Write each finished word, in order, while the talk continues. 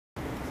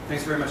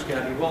Thanks very much,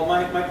 Gabby. Well,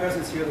 my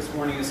presence here this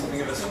morning is something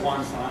of a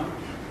swan song.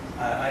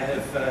 I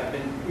have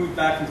been moved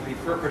back into the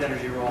corporate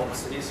energy role at the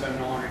city, so I'm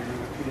no longer dealing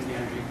with community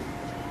energy.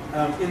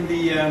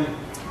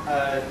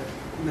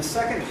 In the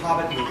second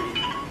Hobbit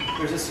movie,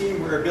 there's a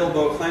scene where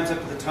Bilbo climbs up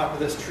to the top of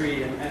this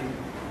tree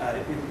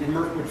in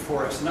Mirkwood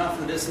Forest. And off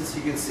in the distance,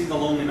 you can see the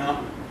Lonely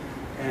Mountain.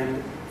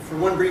 And for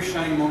one brief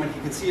shining moment,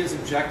 he can see his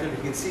objective.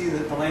 He can see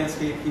the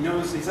landscape. He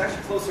knows he's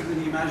actually closer than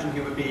he imagined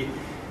he would be.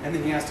 And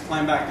then he has to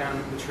climb back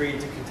down the tree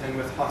to contend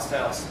with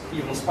hostile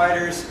evil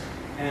spiders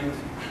and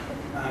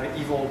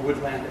evil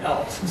woodland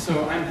elves.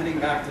 So I'm heading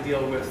back to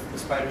deal with the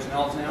spiders and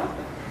elves now.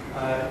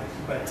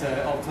 But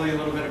I'll tell you a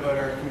little bit about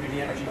our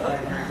community energy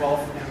plan here in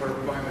Guelph and where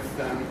we're going with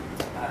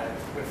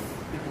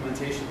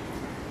implementation.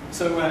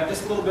 So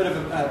just a little bit of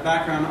a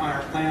background on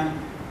our plan.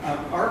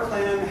 Our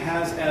plan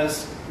has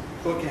as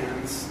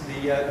bookends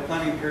the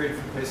planning period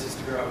for places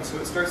to grow. So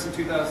it starts in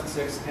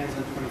 2006, ends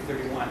in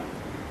 2031.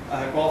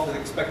 Guelph is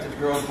expected to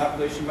grow in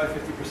population by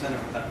 50%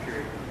 over that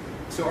period.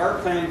 So our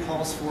plan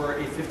calls for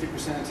a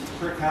 50%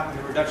 per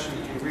capita reduction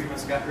in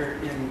greenhouse gas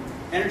in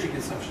energy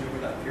consumption over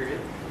that period,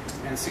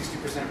 and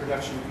 60%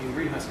 reduction in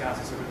greenhouse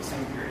gases over the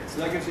same period. So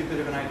that gives you a bit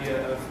of an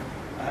idea of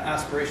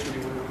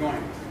aspirationally where we're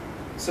going.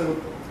 So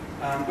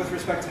with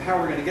respect to how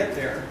we're going to get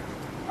there,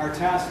 our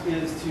task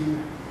is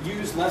to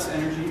use less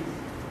energy,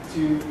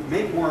 to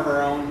make more of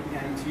our own,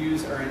 and to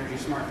use our energy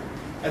smarter.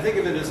 I think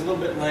of it as a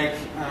little bit like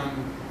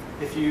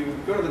if you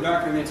go to the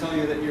doctor and they tell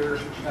you that you're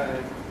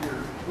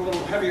a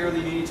little heavier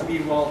than you need to be,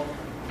 well,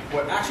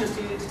 what actions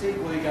do you need to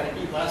take? Well, you got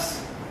to eat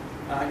less,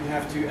 you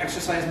have to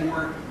exercise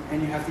more,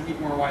 and you have to eat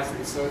more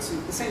wisely. So it's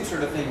the same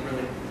sort of thing,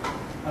 really.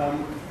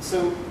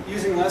 So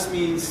using less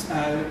means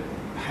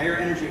higher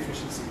energy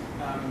efficiency,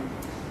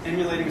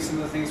 emulating some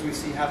of the things we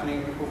see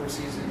happening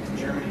overseas in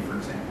Germany, for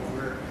example,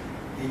 where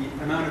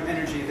the amount of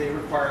energy they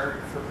require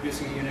for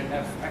producing a unit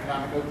of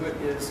economic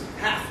output is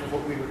half of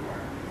what we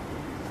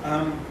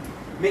require.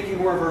 Making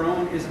more of our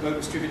own is about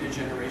distributed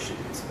generation.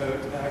 It's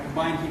about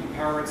combined heat and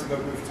power. It's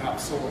about rooftop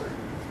solar.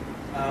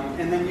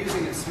 And then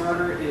using it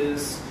smarter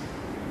is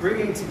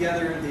bringing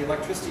together the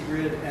electricity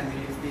grid and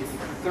the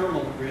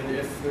thermal grid,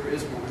 if there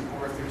is one,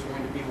 or if there's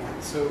going to be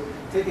one. So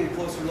taking a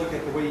closer look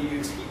at the way you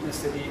use heat in the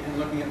city and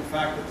looking at the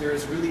fact that there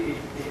is really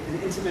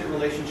an intimate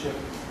relationship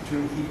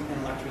between heat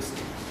and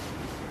electricity.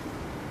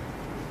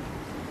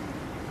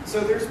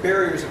 So there's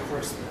barriers, of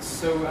course, to this.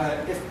 So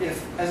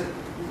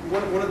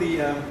one of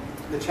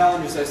the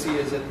challenges I see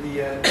is that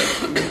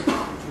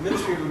the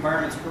Ministry of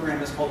Environment's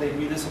program is called a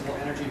Municipal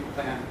Energy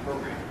Plan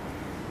Program.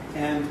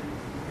 And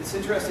it's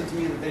interesting to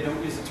me that they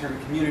don't use the term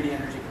Community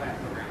Energy Plan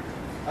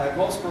Program.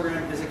 Guelph's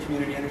program is a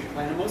community energy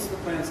plan, and most of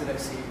the plans that I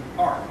see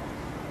are.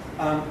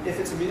 If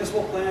it's a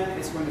municipal plan,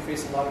 it's going to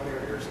face a lot of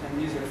barriers,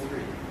 and these are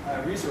three.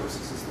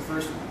 Resources is the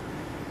first one.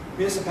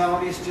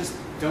 Municipalities just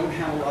don't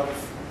have a lot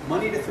of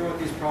money to throw at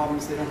these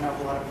problems. They don't have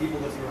a lot of people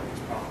to throw at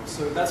these problems.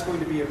 So that's going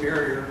to be a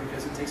barrier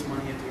because it takes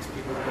money, it takes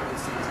people to get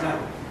these things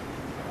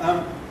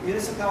done.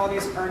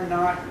 Municipalities are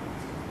not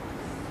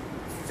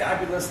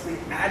fabulously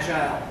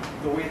agile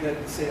the way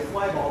that, say, a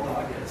flyball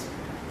dog is.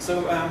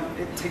 So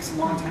it takes a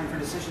long time for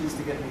decisions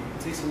to get made.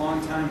 It takes a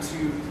long time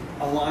to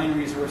align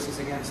resources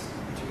against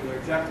particular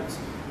objectives.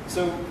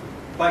 So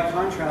by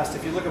contrast,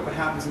 if you look at what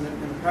happens in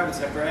the private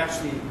sector, I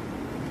actually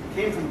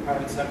came from the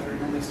private sector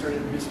and only started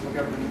in municipal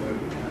government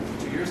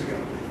about 2 years ago.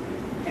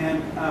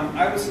 And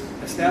I was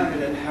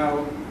astounded at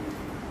how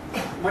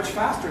much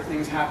faster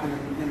things happen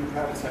in the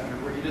private sector,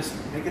 where you just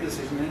make a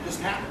decision and it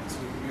just happens.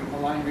 You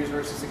align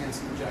resources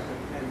against an objective.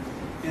 And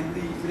in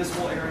the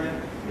municipal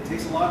area, it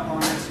takes a lot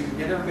longer to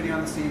get everybody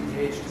on the same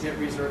page, to get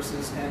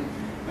resources, and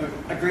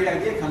a great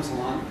idea comes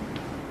along.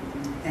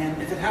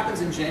 And if it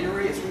happens in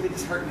January, it's really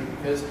disheartening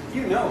because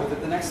you know that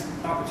the next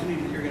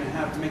opportunity that you're going to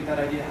have to make that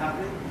idea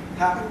happen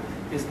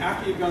is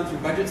after you've gone through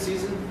budget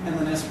season and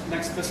the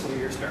next fiscal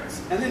year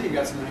starts. And then you've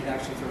got some money to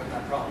actually throw at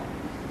that problem.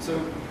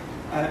 So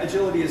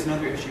agility is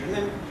another issue. And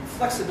then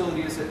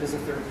flexibility is a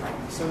third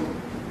problem. So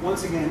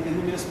once again, in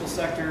the municipal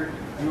sector,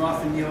 you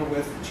often deal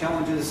with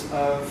challenges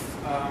of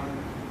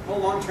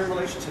long-term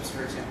relationships,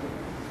 for example.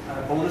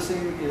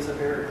 Bonusing is a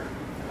barrier.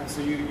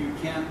 So you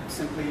can't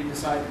simply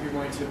decide that you're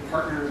going to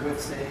partner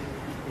with, say,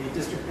 a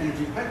district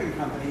energy piping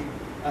company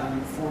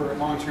for a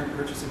long-term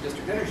purchase of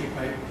district energy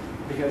pipe,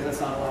 because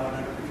that's not allowed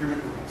under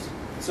procurement rules.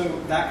 So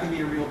that can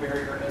be a real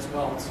barrier as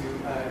well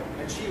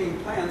to achieving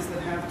plans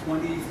that have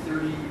 20,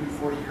 30, even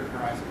 40-year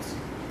horizons.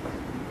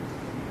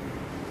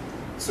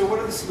 So what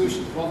are the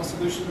solutions? Well, the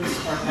solutions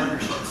are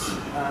partnerships.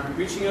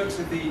 Reaching out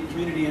to the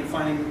community and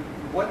finding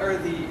what are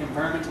the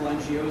environmental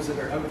NGOs that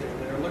are out there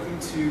that are looking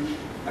to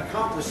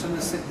accomplish some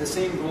of the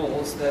same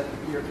goals that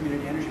your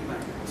community energy plan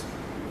goals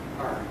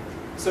are.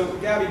 So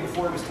Gabby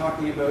before was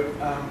talking about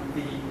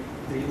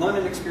the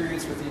London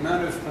experience with the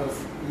amount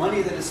of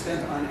money that is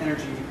spent on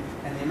energy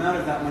and the amount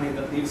of that money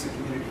that leaves the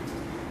community.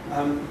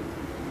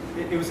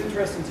 It was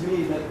interesting to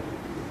me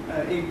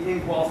that in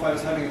Guelph I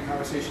was having a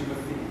conversation with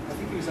I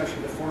think he was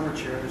actually the former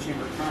chair of the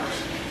Chamber of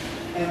Commerce,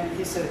 and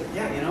he said,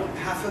 yeah, you know,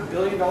 $500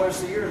 million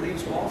a year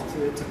leaves Guelph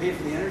to pay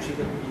for the energy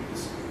that we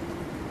use.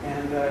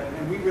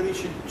 and we really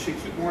should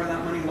keep more of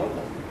that money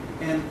local.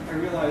 And I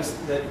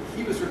realized that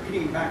he was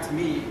repeating back to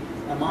me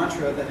a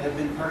mantra that had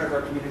been part of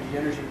our community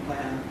energy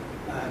plan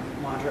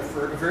mantra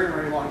for a very,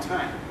 very long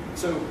time.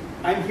 So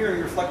I'm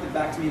hearing reflected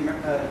back to me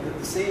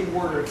the same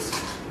words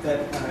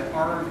that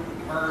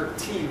our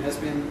team has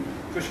been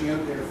pushing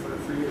out there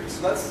for years.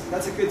 So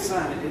that's a good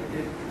sign.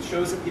 It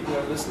shows that people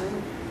are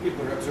listening,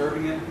 people are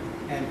observing it,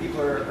 and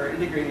people are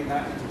integrating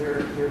that into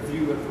their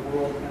view of the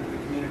world and of the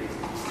community.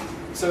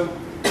 So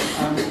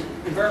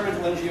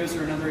environmental NGOs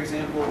are another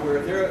example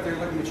where they're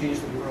looking to change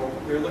the world.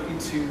 They're looking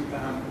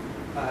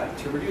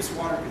to reduce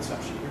water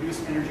consumption,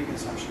 reduce energy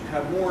consumption,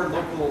 have more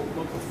local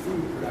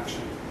food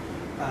production,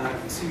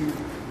 to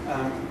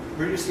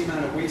reduce the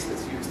amount of waste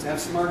that's used, to have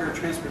smarter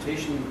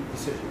transportation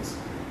decisions.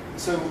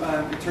 So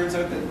it turns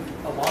out that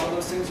a lot of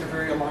those things are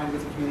very aligned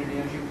with the community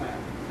energy plan.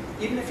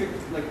 Even if you're,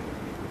 like,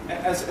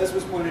 as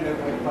was pointed out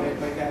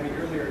by Gabby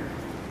earlier,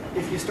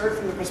 if you start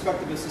from the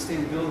perspective of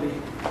sustainability,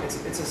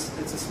 it's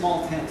a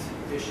small tent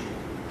issue.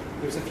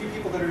 There's a few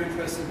people that are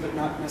interested, but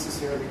not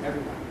necessarily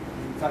everyone.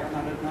 In fact,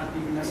 not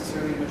even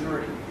necessarily a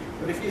majority.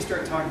 But if you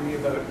start talking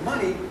about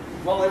money,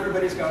 well,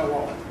 everybody's got a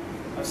wallet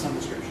of some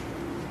description.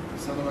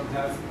 Some of them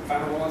have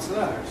fatter wallets than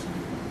others.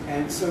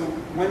 And so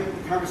when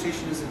the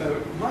conversation is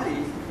about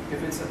money,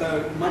 if it's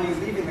about money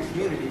leaving the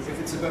community, if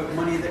it's about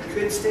money that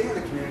could stay in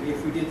the community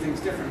if we did things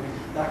differently,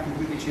 that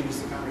completely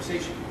changes the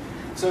conversation.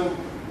 So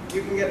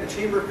you can get the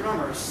Chamber of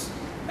Commerce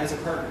as a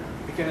partner,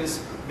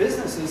 because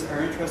businesses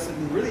are interested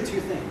in really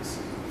two things: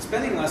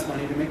 spending less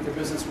money to make their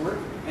business work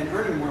and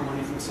earning more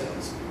money from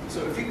sales.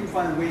 So if you can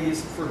find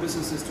ways for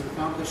businesses to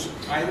accomplish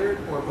either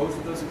or both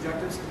of those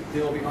objectives,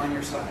 they'll be on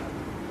your side.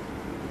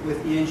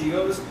 With the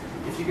NGOs,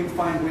 if you can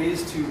find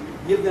ways to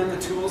give them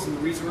the tools and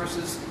the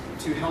resources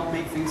to help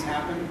make things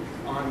happen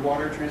on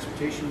water,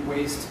 transportation,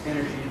 waste,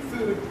 energy, and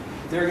food,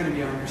 they're going to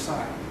be on your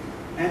side.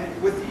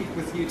 And with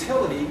the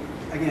utility,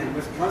 again,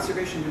 with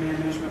conservation demand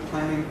management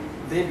planning,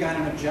 they've got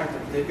an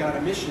objective, they've got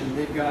a mission,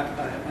 they've got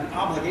an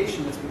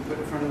obligation that's been put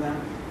in front of them.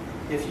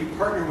 If you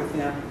partner with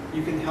them,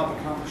 you can help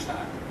accomplish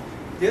that.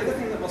 The other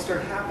thing that will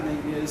start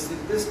happening is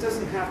that this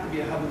doesn't have to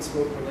be a hub and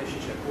spoke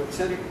relationship,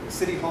 where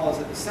City Hall is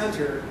at the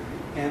center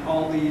and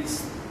all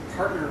these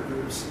partner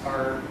groups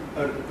are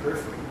out at the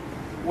periphery.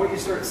 What you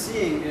start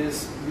seeing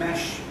is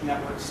mesh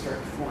networks start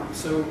to form.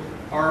 So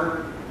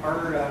our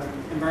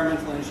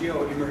environmental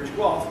NGO, Emerge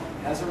Guelph,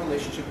 has a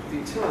relationship with the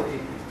utility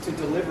to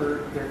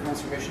deliver their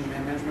conservation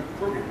demand management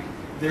programming.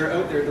 They're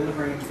out there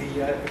delivering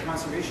the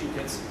conservation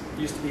kits.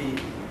 It used to be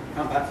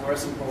compact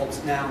fluorescent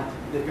bulbs. Now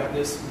they've got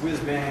this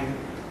whiz-bang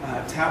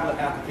tablet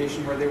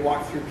application where they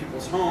walk through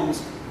people's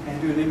homes and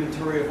do an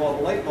inventory of all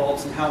the light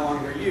bulbs and how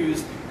long they're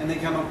used, and they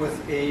come up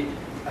with an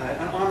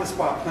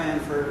on-the-spot plan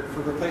for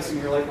replacing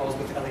your light bulbs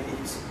with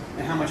LEDs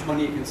and how much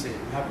money you can save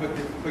and how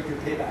quick your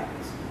payback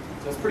is.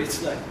 So it's pretty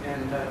slick,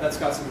 and that's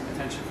got some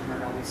attention from our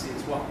LDC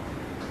as well.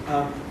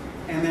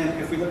 And then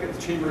if we look at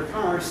the Chamber of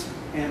Commerce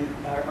and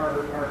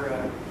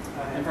our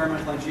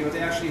environmental NGO,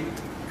 they actually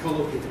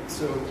co-located.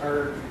 So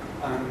our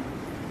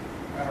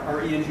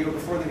ENGO,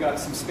 before they got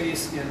some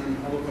space in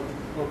a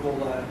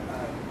local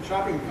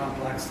shopping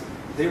complex,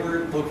 they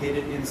were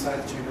located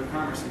inside the Chamber of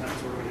Commerce, and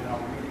that's where we had all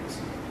our meetings.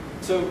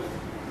 So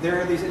there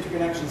are these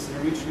interconnections that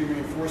are mutually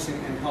reinforcing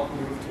and help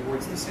move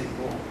towards the same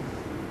goal.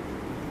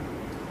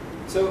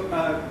 So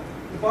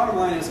the bottom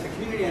line is a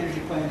community energy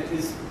plan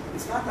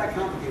it's not that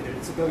complicated.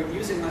 It's about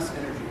using less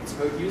energy. It's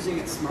about using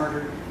it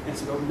smarter, and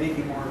it's about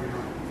making more of your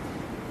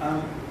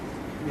own.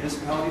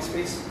 Municipalities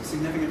face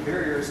significant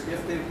barriers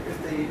if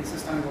they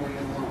insist on going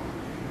it alone.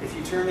 If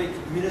you turn a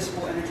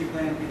municipal energy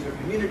plan into a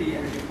community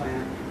energy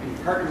plan, and you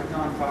partner with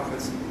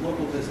nonprofits,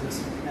 local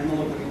business, and the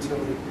local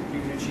utility,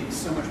 you can achieve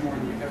so much more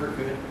than you ever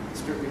could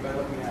strictly by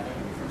looking at it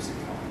from City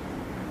Hall.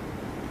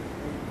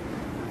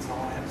 That's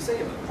all I have to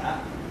say about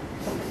that.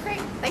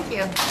 Great, thank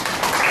you.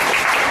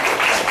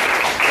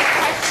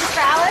 Questions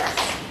for Alex?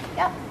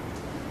 Yep.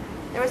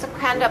 There was a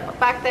hand up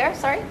back there,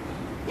 sorry.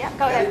 Yeah,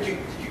 go ahead. Did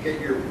you get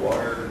your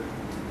water,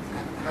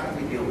 how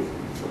do we deal with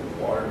the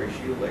water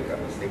issue? Like I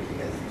was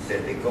thinking, as you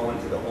said, they go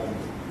into the home,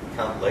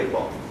 count light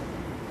bulbs.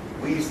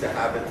 We used to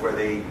have it where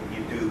you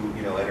do,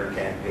 enter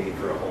can't pay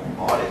for a home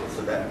audit,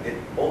 so that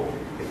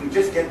if we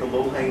just get the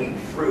low-hanging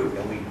fruit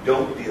and we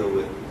don't deal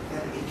with,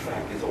 that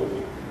HVAC is old,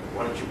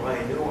 why don't you buy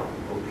a new one?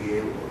 We'll be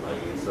able to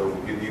money, and so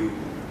we'll give you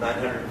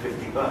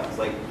 $950.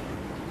 Like,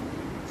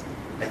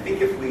 I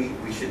think if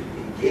we should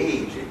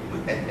engage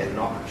and an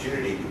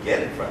opportunity to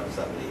get in front of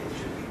somebody, it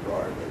should be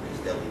broader than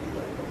just LED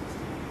light bulbs.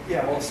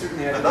 Yeah, well,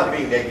 certainly. I'm not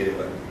being negative,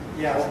 but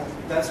yeah, well,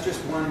 that's just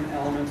one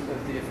element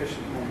of the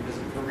efficient home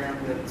visit program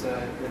that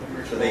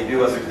Emerge. So they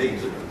do other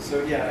things.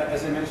 So yeah,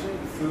 as I mentioned,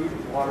 food,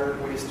 water,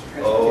 waste,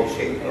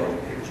 transportation, and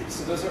energy.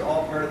 So those are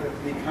all part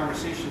of the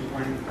conversation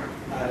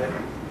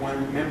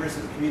when members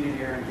of the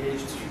community are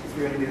engaged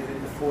through any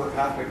of the 4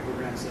 pathway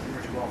programs that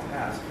Emerge Guelph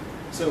has.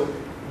 So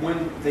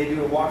when they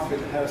do a walk through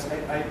the house,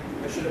 I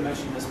should have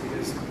mentioned this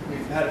because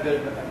we've had a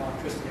bit of an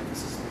electricity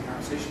emphasis in the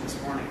conversation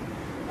this morning.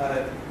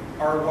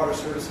 Our Water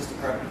Services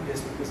Department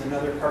is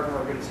another partner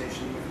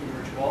organization with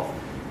Emerge Guelph,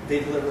 They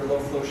deliver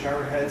low-flow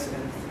shower heads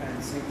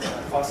and sink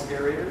faucet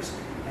aerators,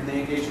 and they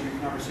engage in a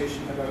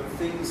conversation about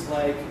things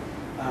like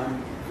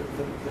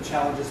the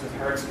challenges with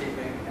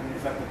hardscaping and the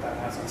effect that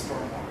has on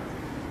stormwater,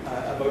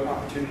 about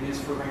opportunities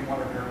for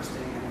rainwater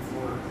harvesting and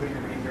for putting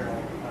a rain barrel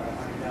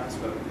on your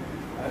downspout.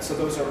 So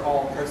those are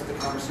all parts of the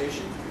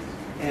conversation.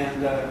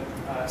 And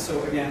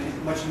so again,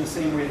 much in the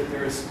same way that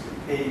there's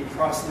a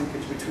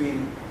cross-linkage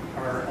between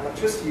our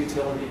electricity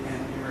utility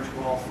and Emerge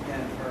Guelph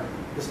and our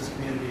business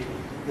community,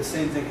 the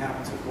same thing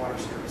happens with water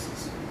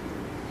services.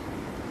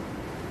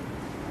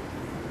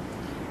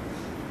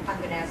 I'm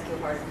going to ask you a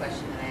harder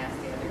question than I asked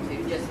the other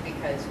two, just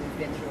because we've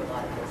been through a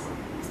lot of this.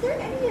 Is there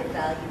any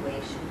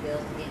evaluation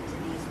built into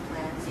these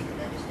plans so you can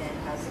understand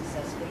how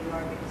successful you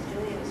are? Because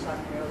Julia was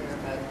talking earlier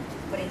about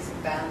putting some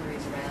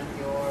boundaries around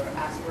your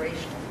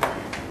aspirational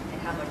plan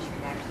and how much you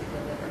can actually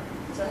deliver.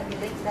 So have you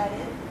linked that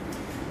in?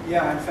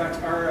 Yeah, in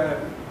fact,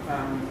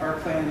 our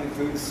plan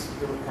includes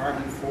the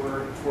requirement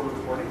for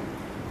reporting.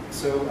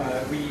 So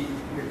we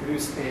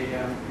produced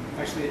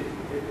actually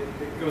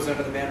it goes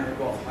under the banner of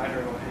Guelph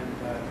Hydro, and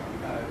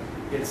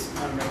its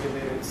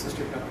unregulated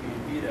sister company,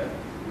 Vita,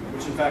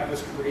 which in fact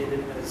was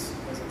created as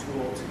a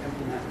tool to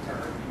implement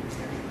our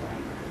community energy plan,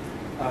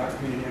 our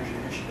community energy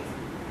initiative.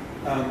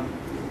 I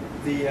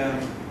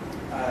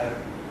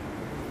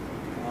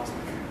lost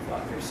my train of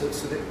thought there.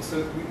 So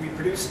we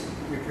produced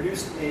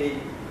a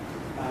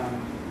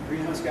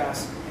greenhouse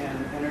gas and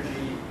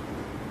energy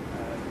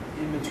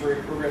inventory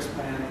progress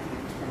plan in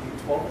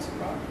 2012 as a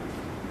product.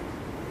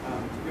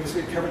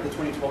 It covered the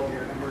 2012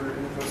 year, and we're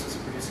in the process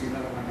of producing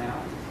another one now.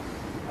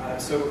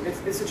 So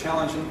it's a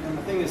challenge, and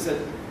the thing is that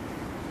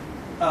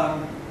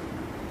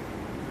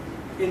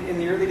in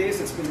the early days,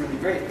 it's been really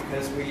great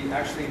because we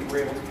actually were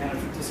able to kind of,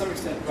 to some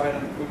extent, ride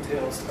on the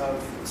coattails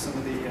of some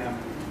of the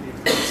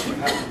improvements that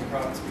have happened in the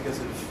province because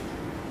of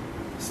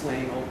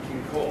slaying old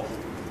King Coal.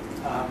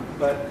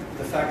 But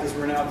the fact is,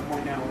 we're now at the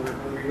point now where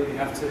we really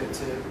have to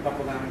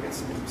buckle down and get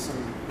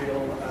some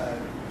real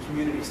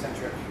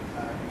community-centric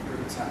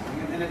improvements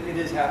happening, and it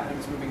is happening.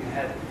 It's moving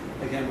ahead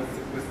again with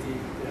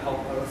the help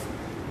of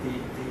the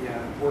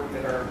work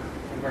that our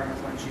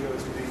environmental NGO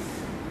is doing,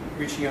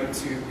 reaching out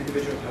to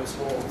individual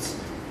households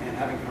and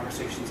having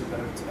conversations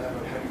about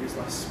how to use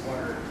less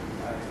water,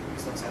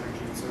 use less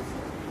energy, and so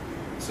forth.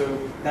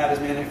 So that is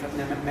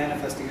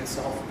manifesting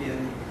itself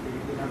in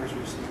the numbers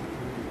we're seeing at the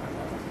community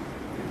level.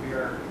 And we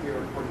are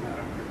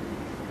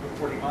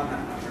reporting on that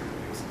on a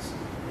regular basis.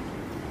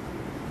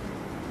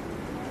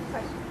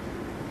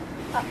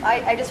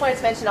 I just wanted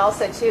to mention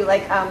also too,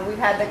 like we've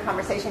had the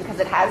conversation because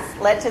it has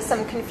led to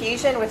some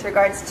confusion with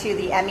regards to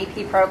the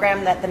MEP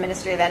program that the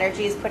Ministry of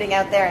Energy is putting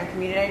out there in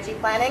community energy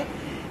planning.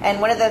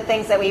 And one of the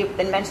things that we've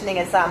been mentioning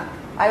is I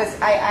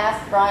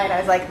asked Brian, I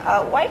was like,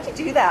 why did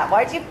you do that?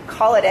 Why did you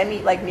call it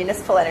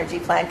municipal energy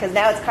plan? Because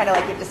now it's kind of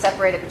like you have to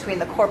separate it between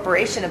the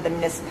corporation of the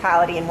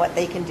municipality and what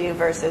they can do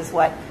versus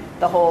what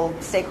the whole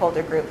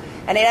stakeholder group.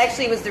 And it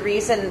actually was the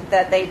reason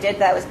that they did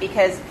that was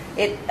because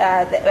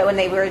when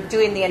they were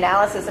doing the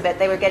analysis of it,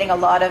 they were getting a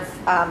lot of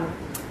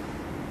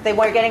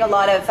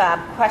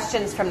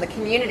questions from the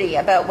community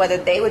about whether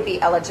they would be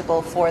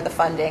eligible for the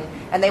funding,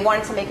 and they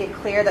wanted to make it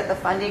clear that the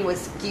funding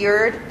was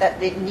geared,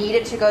 that it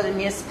needed to go to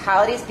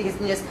municipalities because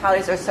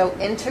municipalities are so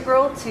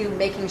integral to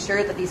making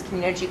sure that these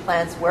community energy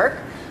plans work.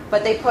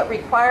 But they put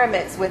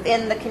requirements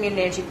within the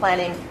community energy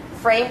planning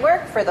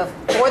framework for the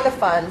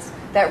funds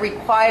that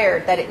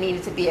required that it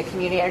needed to be a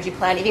community energy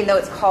plan, even though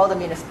it's called a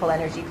municipal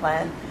energy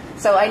plan.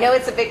 So I know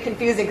it's a bit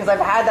confusing because I've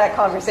had that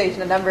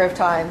conversation a number of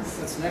times.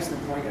 That's an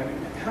excellent point. I mean,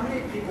 how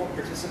many people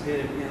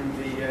participated in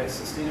the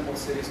Sustainable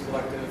Cities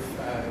Collective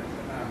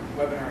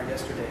webinar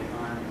yesterday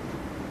on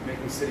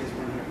making cities 100%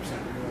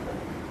 renewable?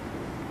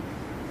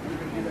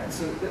 Anybody do that?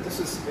 So this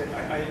is,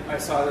 I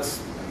saw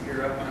this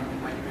here up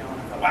in my email, and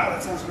I thought, wow,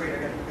 that sounds great.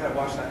 I got to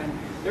watch that. And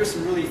there's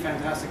some really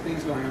fantastic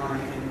things going on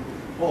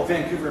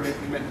Vancouver made the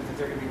commitment that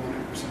they're going to be 100%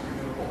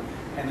 renewable,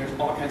 and there's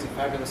all kinds of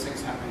fabulous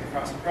things happening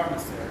across the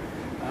province there.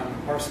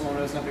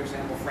 Barcelona is another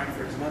example,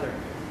 Frankfurt is another.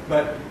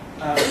 But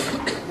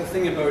the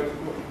thing about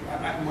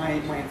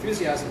my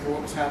enthusiasm for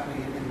what was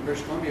happening in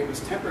British Columbia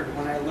was tempered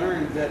when I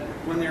learned that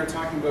when they were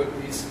talking about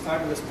these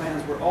fabulous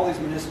plans where all these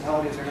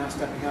municipalities are now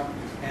stepping up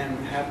and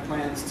have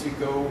plans to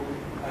go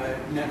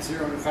net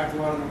zero. And in fact, a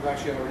lot of them have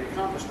actually already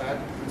accomplished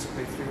that,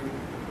 principally through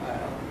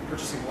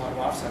purchasing a lot of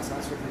offsets and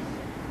that sort of thing.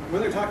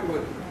 When they're talking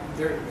about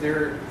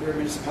their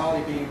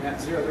municipality being net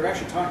zero, they're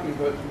actually talking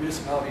about the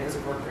municipality as a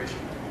corporation.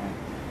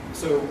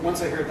 So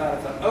once I heard that,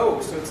 I thought,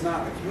 oh, so it's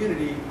not the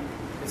community,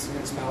 it's the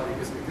municipality.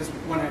 Because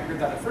when I heard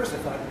that at first, I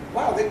thought,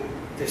 wow,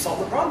 they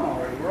solved the problem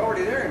already. We're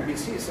already there in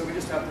BC, so we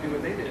just have to do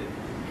what they did.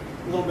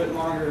 A little bit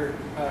longer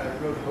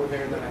road to hoe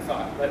there than I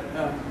thought. But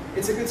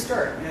it's a good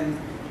start. And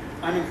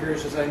I'm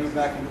encouraged as I move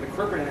back into the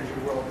corporate energy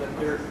world that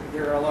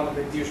there are a lot of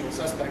the usual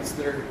suspects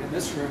that are in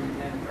this room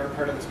and are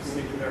part of this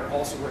community that are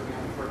also working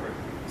on the corporate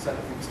side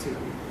of things too.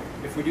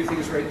 If we do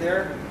things right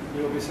there,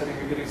 we will be setting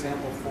a good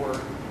example for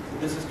the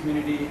business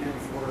community and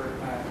for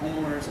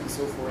homeowners and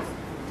so forth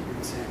to do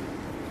the same.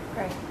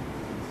 Great.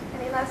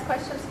 Any last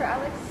questions for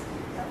Alex?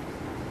 No?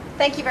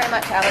 Thank you very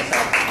much,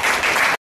 Alex.